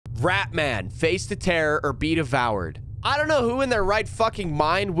Ratman, face the terror or be devoured. I don't know who in their right fucking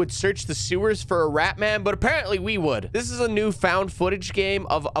mind would search the sewers for a Ratman, but apparently we would. This is a new found footage game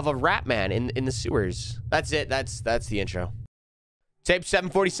of a Ratman in the sewers. That's it. That's the intro. Tape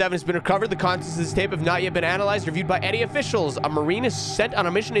 747 has been recovered. The contents of this tape have not yet been analyzed or reviewed by any officials. A Marine is sent on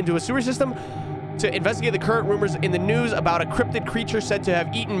a mission into a sewer system to investigate the current rumors in the news about a cryptid creature said to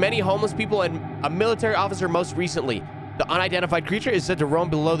have eaten many homeless people and a military officer most recently. The unidentified creature is said to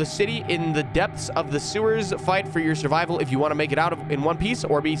roam below the city in the depths of the sewers. Fight for your survival if you want to make it out in one piece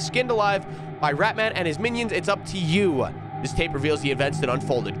or be skinned alive by Ratman and his minions. It's up to you. This tape reveals the events that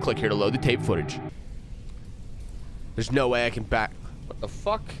unfolded. Click here to load the tape footage. There's no way I can back... What the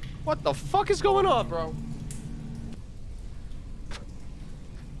fuck? What the fuck is going on, bro?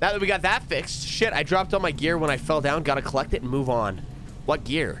 Now that we got that fixed, shit, I dropped all my gear when I fell down. Gotta collect it and move on. What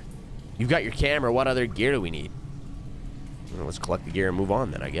gear? You've got your camera. What other gear do we need? Well, let's collect the gear and move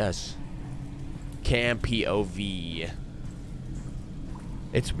on then, I guess. Cam POV.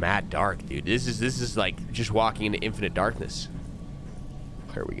 It's mad dark, dude. This is like just walking into infinite darkness.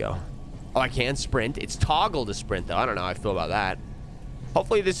 Here we go. Oh, I can sprint. It's toggle to sprint, though. I don't know how I feel about that.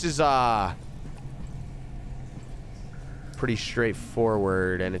 Hopefully this is pretty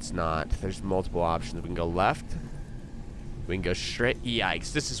straightforward, and it's not. There's multiple options. We can go left. We can go straight.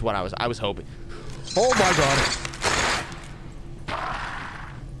 Yikes! This is what I was hoping. Oh my god!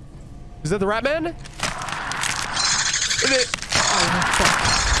 Is that the Ratman? Is it? Oh fuck!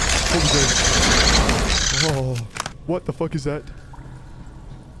 Oh, what the fuck is that?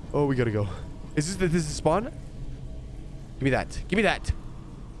 Oh, we gotta go. Is this the spawn? Give me that. Give me that.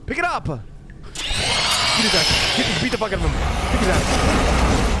 Pick it up. Give me that. Beat the fuck out of him. Pick his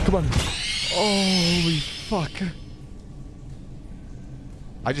ass. Come on. Holy fuck.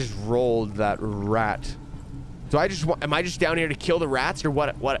 I just rolled that rat. So am I just down here to kill the rats, or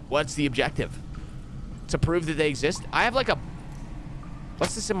what's the objective? To prove that they exist? I have like a...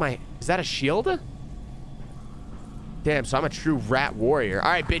 What's this in my... Is that a shield? Damn, so I'm a true rat warrior.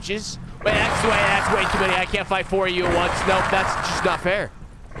 All right, bitches. Wait, that's way too many. I can't fight four of you at once. Nope, that's just not fair.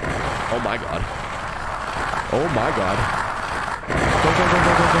 Oh my god. Oh my god.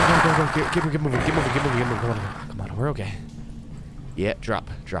 Go. Get moving. Come on, we're okay. Yeah, drop.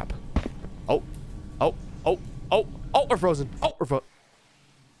 Oh, we're frozen.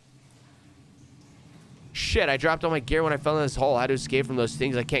 Shit, I dropped all my gear when I fell in this hole. I had to escape from those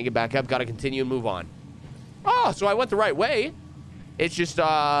things. I can't get back up. Gotta continue and move on. Oh, so I went the right way. It's just,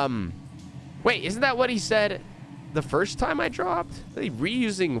 wait, isn't that what he said the first time I dropped? Are they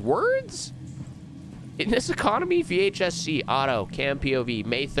reusing words? In this economy, VHSC, auto, cam POV,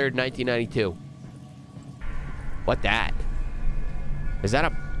 May 3rd, 1992. What that? Is that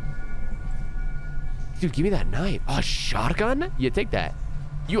a... Dude, give me that knife. Oh, shotgun? Yeah, take that.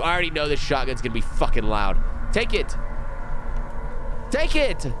 You already know this shotgun's gonna be fucking loud. Take it. Take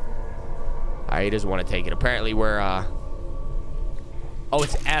it. All right, he doesn't want to take it. Apparently, we're, Oh,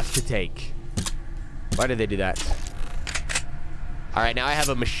 it's F to take. Why did they do that? All right, now I have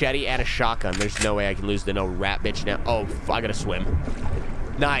a machete and a shotgun. There's no way I can lose to no rat bitch now. Oh, I gotta swim.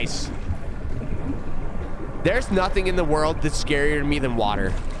 Nice. There's nothing in the world that's scarier to me than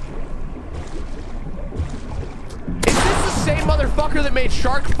water. Is this the same motherfucker that made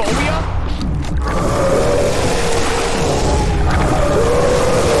Shark Phobia?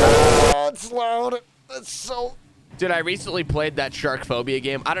 Oh, it's loud. That's so... Dude, I recently played that Shark Phobia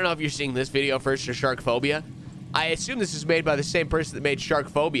game. I don't know if you're seeing this video first or Shark Phobia. I assume this is made by the same person that made Shark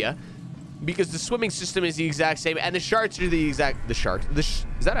Phobia, because the swimming system is the exact same, and the sharks are the exact... The sharks... Is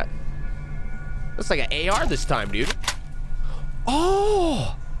that a... That's like an AR this time, dude.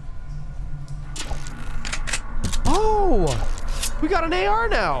 Oh! Oh! We got an AR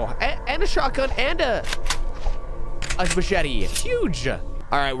now, and a shotgun, and a machete. Huge! All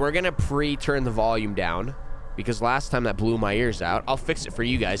right, we're gonna pre-turn the volume down, because last time that blew my ears out. I'll fix it for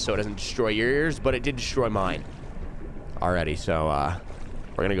you guys so it doesn't destroy your ears, but it did destroy mine already. So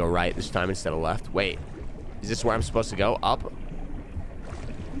we're gonna go right this time instead of left. Wait, is this where I'm supposed to go? Up?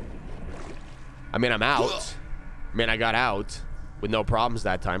 I mean, I'm out. I mean, I got out with no problems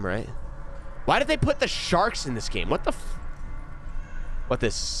that time, right? Why did they put the sharks in this game? What the what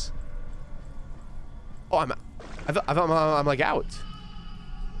this? Oh, I'm like out.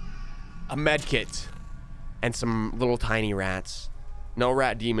 A med kit. And some little tiny rats. No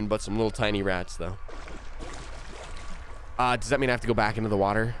rat demon, but some little tiny rats, though. Does that mean I have to go back into the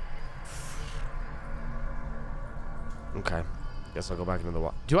water? Okay. Guess I'll go back into the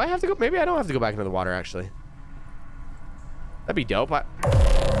water. Do I have to go? Maybe I don't have to go back into the water, actually. That'd be dope. Good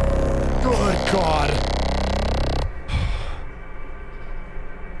God.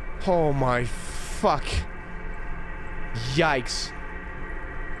 Oh my fuck. Yikes.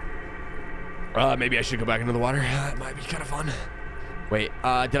 Maybe I should go back into the water. That might be kind of fun. Wait,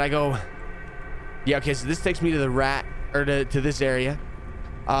 did I go? Yeah, okay, so this takes me to the rat, or to this area.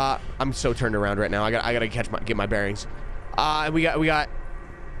 I'm so turned around right now. I gotta get my bearings. And we got,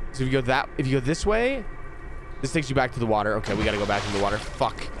 so if you go this way, this takes you back to the water. Okay, we gotta go back into the water.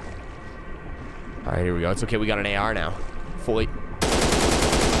 Fuck. All right, here we go. It's okay, we got an AR now. Fully.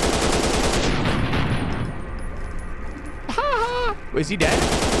 Is he dead?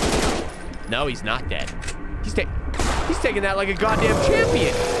 No, he's not dead. He's taking that like a goddamn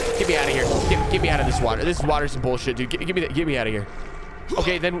champion. Get me out of here. Get me out of this water. This water's some bullshit, dude. Get me out of here.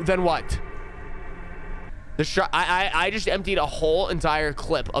 Okay, then what? The shark. I just emptied a whole entire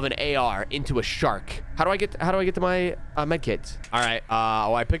clip of an AR into a shark. How do I get to my med kit? All right.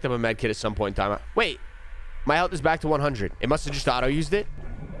 Oh, I picked up a med kit at some point in time. Wait, my health is back to 100. It must have just auto used it.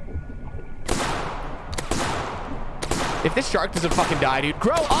 If this shark doesn't fucking die, dude,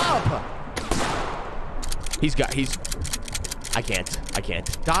 grow up. I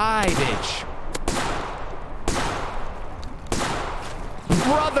can't. Die, bitch.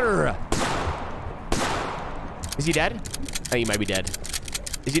 Brother. Is he dead? I think he might be dead.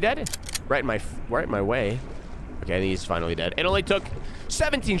 Is he dead? Right in my way. Okay, I think he's finally dead. It only took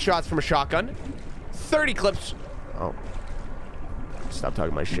 17 shots from a shotgun. 30 clips. Oh. Stop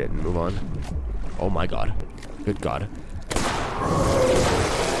talking my shit and move on. Oh my god. Good god.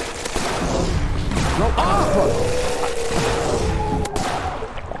 Grow up!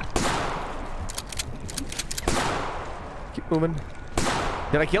 Keep moving.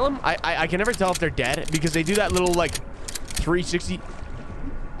 Did I kill him? I can never tell if they're dead because they do that little like 360.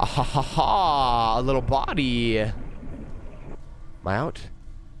 Ah ha ha ha! A little body. Am I out?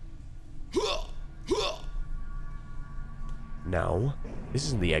 No. This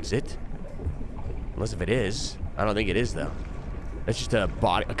isn't the exit. Unless if it is. I don't think it is though. That's just a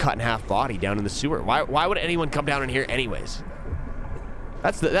cut in half body down in the sewer. Why would anyone come down in here anyways?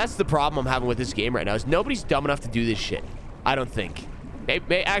 That's the problem I'm having with this game right now is nobody's dumb enough to do this shit. I don't think.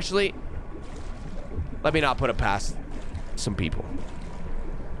 Actually, let me not put it past some people.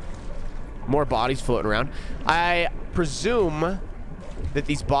 More bodies floating around. I presume that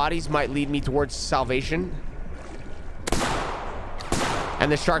these bodies might lead me towards salvation.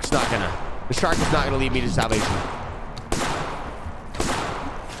 And the shark is not gonna lead me to salvation.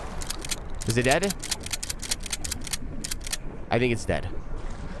 Is it dead? I think it's dead.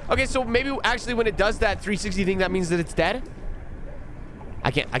 Okay, so maybe actually when it does that 360 thing, that means that it's dead. I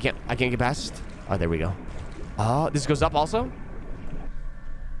can't get past. Oh, there we go. Oh, this goes up also.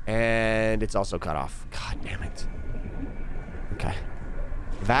 And it's also cut off. God damn it. Okay.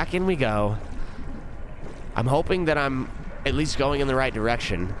 Back in we go. I'm hoping that I'm at least going in the right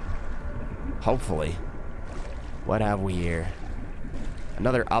direction. Hopefully. What have we here?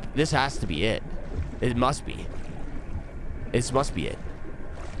 Another up. This has to be it. It must be. This must be it.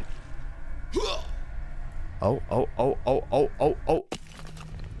 Oh.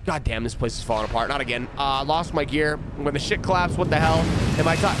 God damn, this place is falling apart. Not again. Lost my gear. When the shit collapsed, what the hell? Who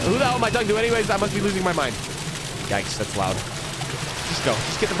the hell am I talking to anyways? I must be losing my mind. Yikes, that's loud. Just go.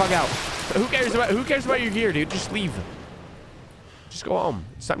 Just get the fuck out. Who cares about your gear, dude? Just leave. Just go home.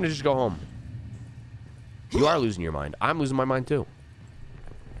 It's time to just go home. You are losing your mind. I'm losing my mind too.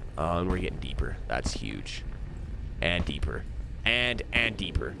 And we're getting deeper. That's huge. And deeper. And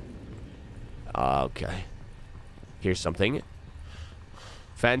deeper. Okay. Here's something.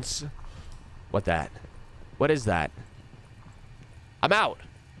 Fence. What that? What is that? I'm out.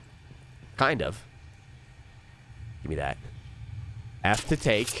 Kind of. Give me that. F to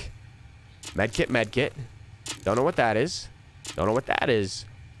take. Medkit. Don't know what that is. Don't know what that is.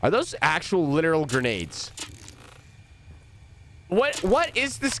 Are those actual literal grenades? What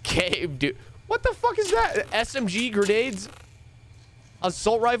is this cave, dude? What the fuck is that? SMG grenades?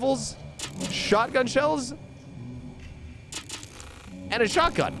 Assault rifles? Shotgun shells? And a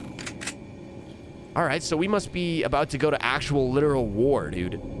shotgun. All right, so we must be about to go to actual literal war,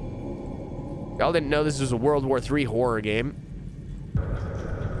 dude. Y'all didn't know this was a World War III horror game.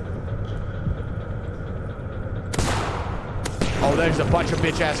 Oh, there's a bunch of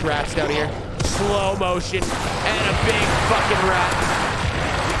bitch-ass rats down here. Slow motion and a big fucking rat.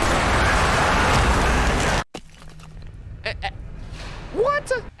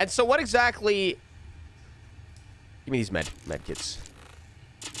 What? And so what exactly... Give me these med kits.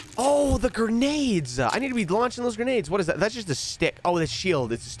 Oh, the grenades. I need to be launching those grenades. What is that? That's just a stick. Oh, the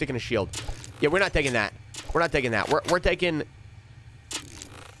shield. It's a stick and a shield. Yeah, we're not taking that. We're not taking that. We're taking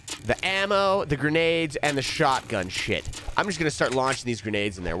the ammo, the grenades, and the shotgun shit. I'm just gonna start launching these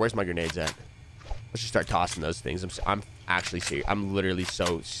grenades in there. Where's my grenades at? Let's just start tossing those things. I'm actually serious. I'm literally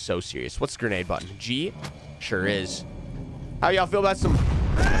so serious. What's the grenade button? G? Sure is. How y'all feel about some...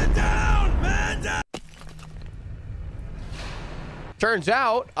 Man down! Man down! Turns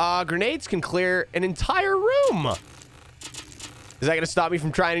out, grenades can clear an entire room. Is that gonna stop me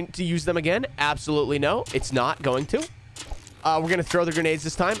from trying to use them again? Absolutely no. It's not going to. We're gonna throw the grenades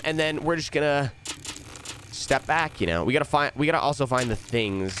this time, and then we're just gonna step back, you know. We gotta also find the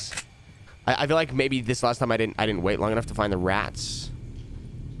things. I feel like maybe this last time I didn't wait long enough to find the rats.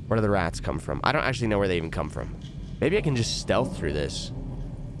 Where do the rats come from? I don't actually know where they even come from. Maybe I can just stealth through this.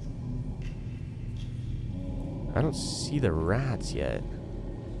 I don't see the rats yet.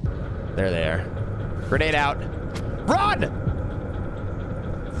 There they are. Grenade out. Run!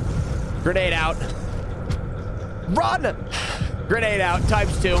 Grenade out. Run! Grenade out.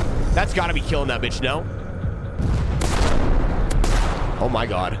 ×2. That's gotta be killing that bitch, no? Oh my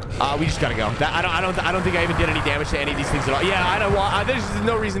god. We just gotta go. I don't think I even did any damage to any of these things at all. Yeah, I don't want. There's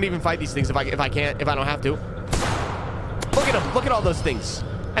no reason to even fight these things if I don't have to. Look at them. Look at all those things.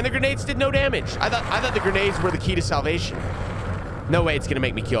 And the grenades did no damage. I thought the grenades were the key to salvation. No way it's gonna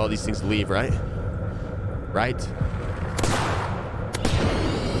make me kill all these things to leave, right? Right?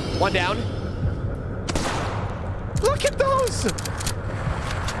 One down. Look at those.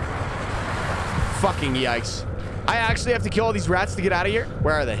 Fucking yikes. I actually have to kill all these rats to get out of here?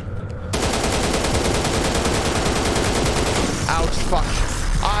 Where are they? Ouch, fuck.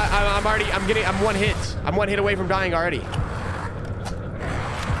 I'm one hit. I'm one hit away from dying already.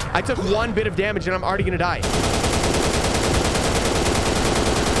 I took one bit of damage and I'm already gonna die.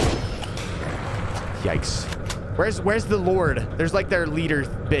 Yikes. Where's the Lord? There's like their leader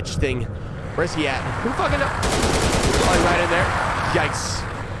bitch thing. Where's he at? Who fucking knows? Oh, right in there. Yikes.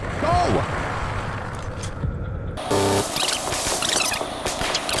 Go!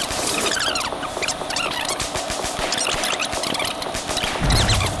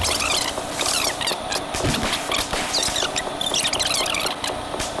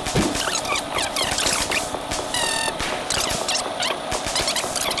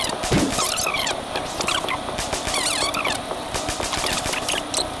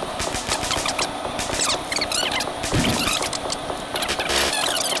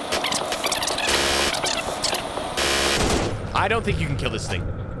 I don't think you can kill this thing.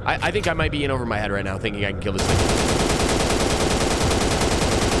 I think I might be in over my head right now thinking I can kill this thing.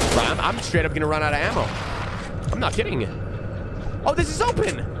 Bro, I'm straight up gonna run out of ammo. I'm not kidding. Oh, this is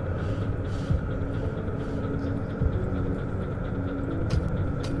open.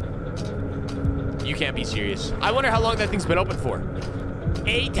 You can't be serious. I wonder how long that thing's been open for.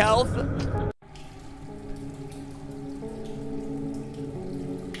 8 health.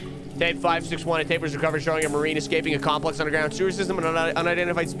 Tape 561, a tape was recovered showing a marine escaping a complex underground sewer system. An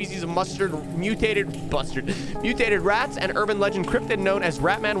unidentified species of mutated rats and urban legend cryptid known as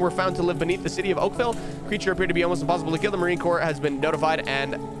Ratman were found to live beneath the city of Oakville. Creature appeared to be almost impossible to kill. The Marine Corps has been notified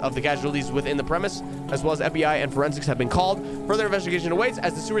and of the casualties within the premise, as well as FBI and forensics have been called. Further investigation awaits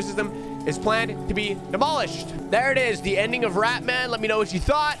as the sewer system is planned to be demolished. There it is, the ending of Ratman. Let me know what you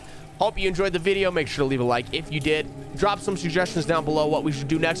thought. Hope you enjoyed the video. Make sure to leave a like if you did. Drop some suggestions down below what we should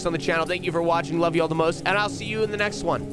do next on the channel. Thank you for watching. Love you all the most, and I'll see you in the next one.